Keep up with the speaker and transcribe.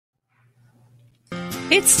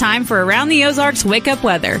It's time for Around the Ozarks Wake Up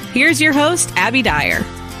Weather. Here's your host, Abby Dyer.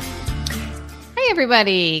 Hey,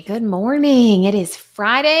 everybody. Good morning. It is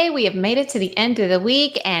Friday. We have made it to the end of the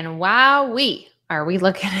week, and wowee, are we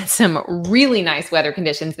looking at some really nice weather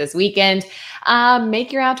conditions this weekend.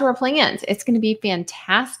 Make your outdoor plans. It's going to be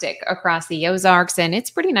fantastic across the Ozarks, and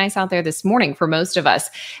it's pretty nice out there this morning for most of us.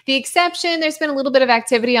 The exception, there's been a little bit of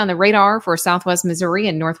activity on the radar for southwest Missouri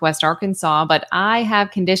and northwest Arkansas, but I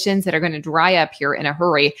have conditions that are going to dry up here in a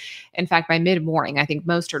hurry. In fact, by mid-morning, I think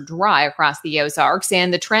most are dry across the Ozarks,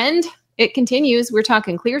 and the trend, it continues. We're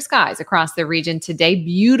talking clear skies across the region today.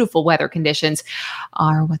 Beautiful weather conditions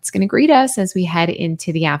are what's going to greet us as we head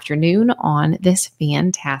into the afternoon on this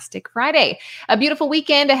fantastic Friday. A beautiful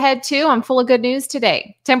weekend ahead too. I'm full of good news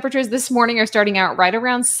today. Temperatures this morning are starting out right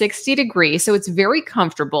around 60 degrees, so it's very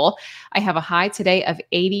comfortable. I have a high today of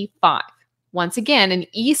 85. Once again, an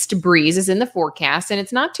east breeze is in the forecast, and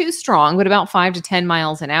it's not too strong, but about 5 to 10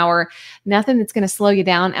 miles an hour. Nothing that's going to slow you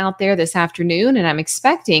down out there this afternoon, and I'm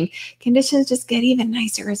expecting conditions just get even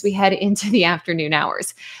nicer as we head into the afternoon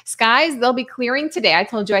hours. Skies, they'll be clearing today. I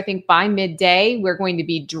told you, I think by midday, we're going to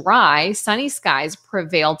be dry. Sunny skies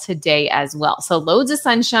prevail today as well. So loads of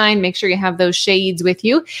sunshine. Make sure you have those shades with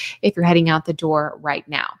you if you're heading out the door right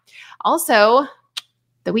now. Also,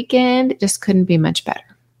 the weekend just couldn't be much better.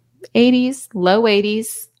 80s, low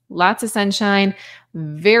 80s, lots of sunshine,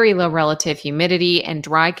 very low relative humidity and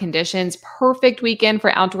dry conditions. Perfect weekend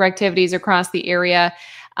for outdoor activities across the area.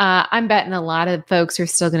 I'm betting a lot of folks are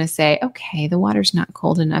still going to say, okay, the water's not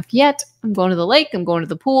cold enough yet. I'm going to the lake. I'm going to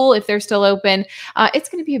the pool if they're still open. It's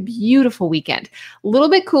going to be a beautiful weekend. A little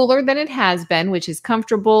bit cooler than it has been, which is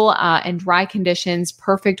comfortable and dry conditions.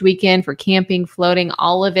 Perfect weekend for camping, floating,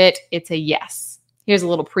 all of it. It's a yes. Here's a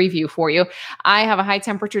little preview for you. I have a high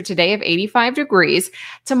temperature today of 85 degrees.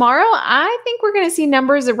 Tomorrow, I think we're going to see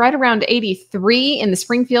numbers of right around 83 in the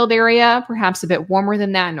Springfield area, perhaps a bit warmer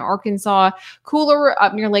than that in Arkansas, cooler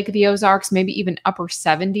up near Lake of the Ozarks, maybe even upper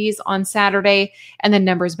 70s on Saturday, and then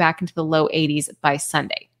numbers back into the low 80s by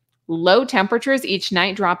Sunday. Low temperatures each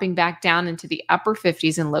night dropping back down into the upper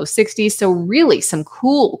 50s and low 60s. So really some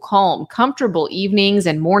cool, calm, comfortable evenings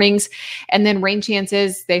and mornings. And then rain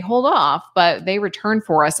chances, they hold off, but they return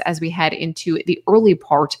for us as we head into the early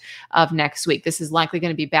part of next week. This is likely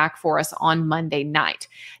going to be back for us on Monday night.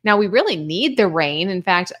 Now, we really need the rain. In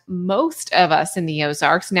fact, most of us in the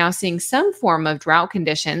Ozarks now seeing some form of drought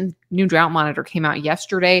condition. New drought monitor came out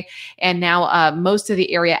yesterday, and now most of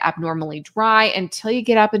the area abnormally dry until you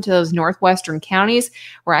get up into those northwestern counties.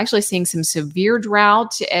 We're actually seeing some severe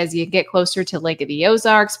drought as you get closer to Lake of the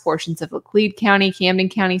Ozarks, portions of Laclede County, Camden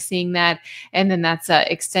County seeing that, and then that's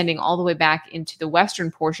extending all the way back into the western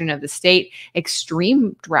portion of the state.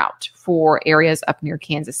 Extreme drought for areas up near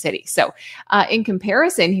Kansas City. So in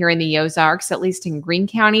comparison here in the Ozarks, at least in Greene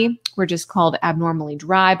County, we're just called abnormally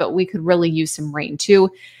dry, but we could really use some rain too.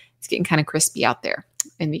 It's getting kind of crispy out there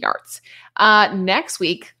in the yards. Next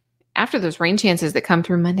week, after those rain chances that come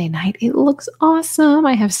through Monday night, it looks awesome.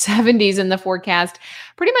 I have 70s in the forecast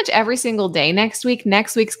pretty much every single day next week.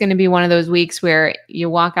 Next week's going to be one of those weeks where you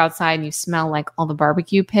walk outside and you smell like all the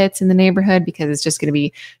barbecue pits in the neighborhood because it's just going to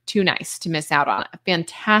be too nice to miss out on.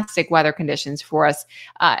 Fantastic weather conditions for us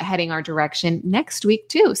heading our direction next week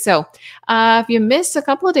too. So if you miss a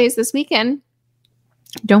couple of days this weekend,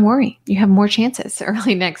 don't worry, you have more chances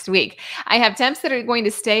early next week. I have temps that are going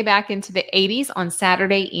to stay back into the 80s on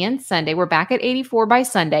Saturday and Sunday. We're back at 84 by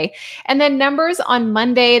Sunday. And then numbers on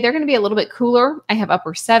Monday, they're going to be a little bit cooler. I have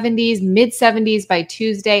upper 70s, mid 70s by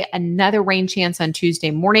Tuesday, another rain chance on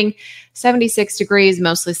Tuesday morning, 76 degrees,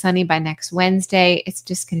 mostly sunny by next Wednesday. It's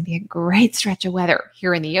just going to be a great stretch of weather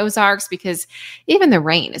here in the Ozarks because even the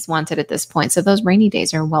rain is wanted at this point. So those rainy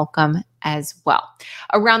days are welcome as well.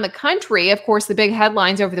 Around the country, of course, the big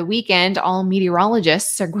headlines over the weekend, all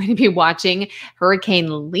meteorologists are going to be watching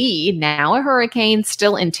Hurricane Lee, now a hurricane,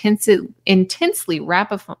 still intensely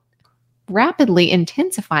rapidly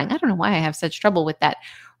intensifying. I don't know why I have such trouble with that.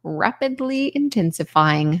 Rapidly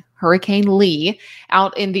intensifying Hurricane Lee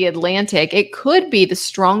out in the Atlantic. It could be the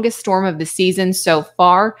strongest storm of the season so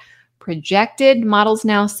far. Projected models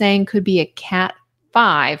now saying could be a Cat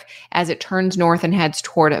 5 as it turns north and heads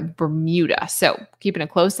toward Bermuda. So keeping a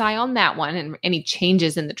close eye on that one, and any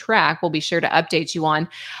changes in the track, we'll be sure to update you on.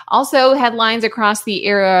 Also, headlines across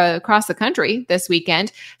the country this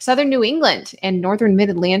weekend. Southern New England and northern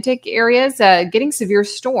mid-Atlantic areas getting severe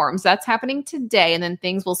storms. That's happening today, and then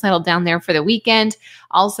things will settle down there for the weekend.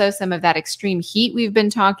 Also, some of that extreme heat we've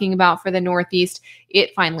been talking about for the Northeast,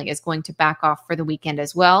 it finally is going to back off for the weekend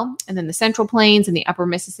as well. And then the Central Plains and the upper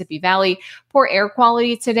Mississippi Valley, poor air quality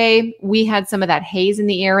quality today. We had some of that haze in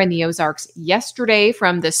the air in the Ozarks yesterday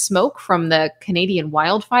from the smoke from the Canadian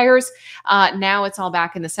wildfires. Now it's all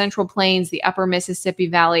back in the Central Plains, the upper Mississippi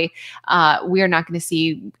Valley. We are not going to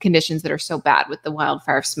see conditions that are so bad with the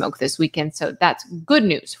wildfire smoke this weekend. So that's good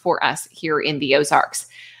news for us here in the Ozarks.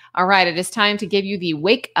 All right, it is time to give you the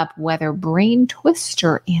wake up weather brain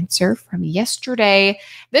twister answer from yesterday.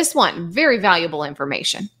 This one, very valuable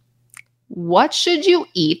information. What should you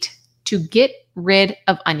eat to get rid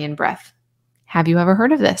of onion breath? Have you ever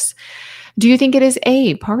heard of this? Do you think it is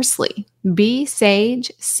A, parsley, B, sage,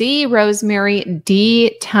 C, rosemary,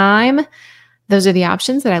 D, thyme? Those are the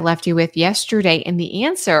options that I left you with yesterday. And the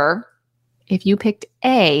answer, if you picked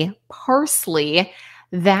A, parsley,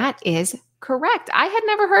 that is correct. I had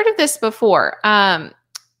never heard of this before. I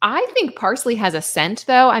think parsley has a scent,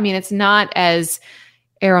 though. I mean, it's not as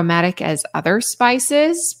aromatic as other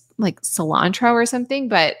spices, like cilantro or something,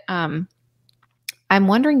 but I'm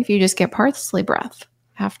wondering if you just get parsley breath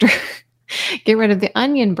after get rid of the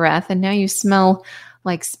onion breath, and now you smell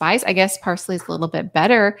like spice. I guess parsley is a little bit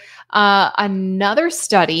better. Another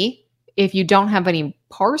study, if you don't have any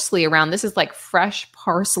parsley around, this is like fresh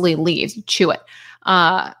parsley leaves. You chew it.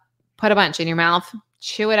 Put a bunch in your mouth,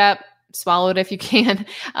 chew it up, swallow it if you can.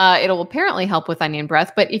 It'll apparently help with onion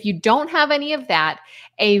breath. But if you don't have any of that,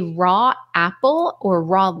 a raw apple or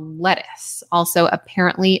raw lettuce also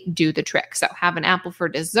apparently do the trick. So have an apple for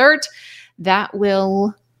dessert. That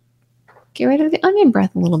will get rid of the onion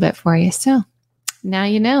breath a little bit for you. So now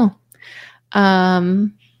you know.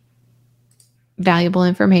 Valuable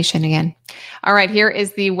information again. All right, here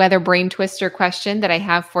is the weather brain twister question that I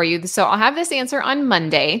have for you. So I'll have this answer on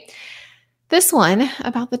Monday. This one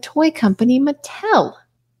about the toy company Mattel.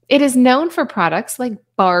 It is known for products like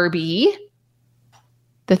Barbie,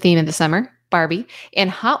 the theme of the summer, Barbie, and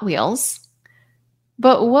Hot Wheels.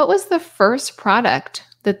 But what was the first product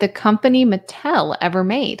that the company Mattel ever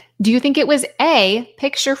made? Do you think it was A,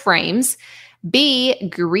 picture frames, B,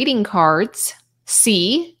 greeting cards,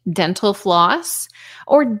 C, dental floss,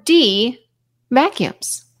 or D,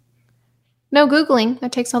 vacuums? No Googling.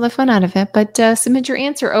 That takes all the fun out of it. But submit your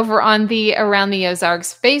answer over on the Around the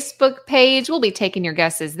Ozarks Facebook page. We'll be taking your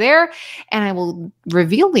guesses there, and I will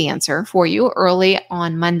reveal the answer for you early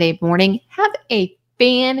on Monday morning. Have a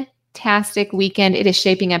fantastic weekend. It is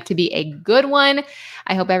shaping up to be a good one.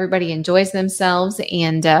 I hope everybody enjoys themselves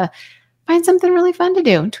and find something really fun to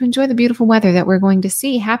do to enjoy the beautiful weather that we're going to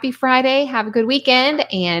see. Happy Friday. Have a good weekend,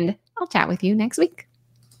 and I'll chat with you next week.